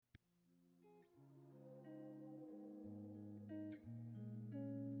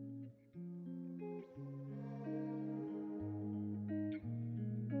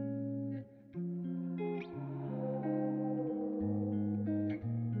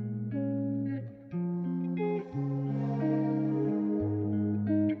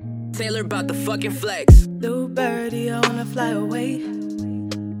Taylor about the fucking flex. Little birdie, I wanna fly away.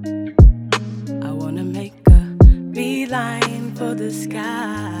 I wanna make a beeline for the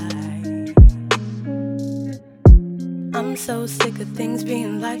sky. I'm so sick of things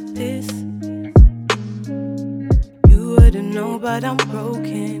being like this. You wouldn't know, but I'm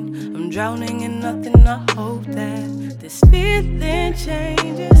broken. I'm drowning in nothing. I hope that this feeling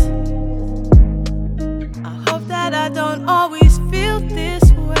changes. I hope that I don't always feel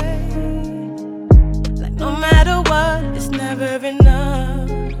this way. Like no matter what, it's never enough.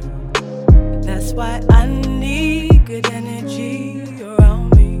 That's why I need good energy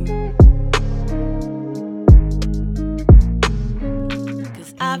around me.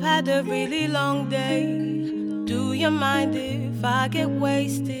 Cause I've had a really long day. Do you mind if I get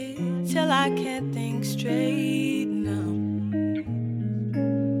wasted till I can't think straight now?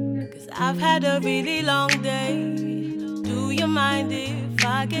 Cause I've had a really long day. Do you mind if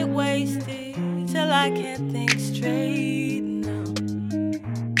I get wasted till I can't think straight now?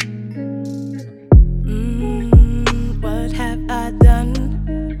 What have I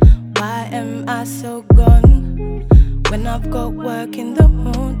done? Why am I so gone? When I've got work in the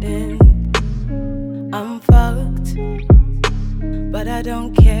morning, I'm fucked, but I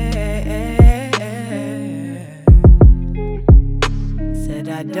don't care. Said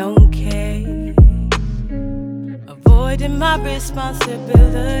I don't care. Avoiding my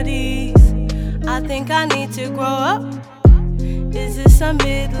responsibilities. I think I need to grow up. Is this a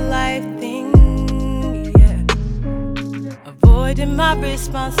midlife thing? Yeah. Avoiding my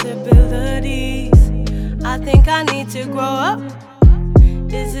responsibilities. I think I need to grow up.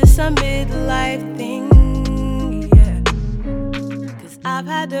 Is this a midlife thing? Yeah. Cause I've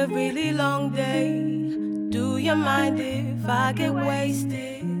had a really long day. Do you mind if I get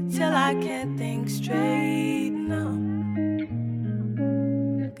wasted till I can't think straight now?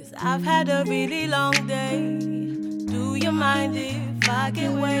 Cause I've had a really long day. Do you mind if I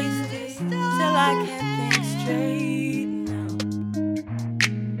get wasted till I can't think straight now?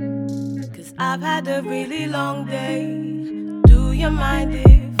 Cause I've had a really long day. Do you mind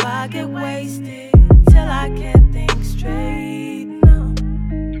if I get wasted till I can't think straight now?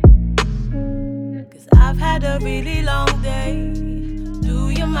 Cause I've had a really long day.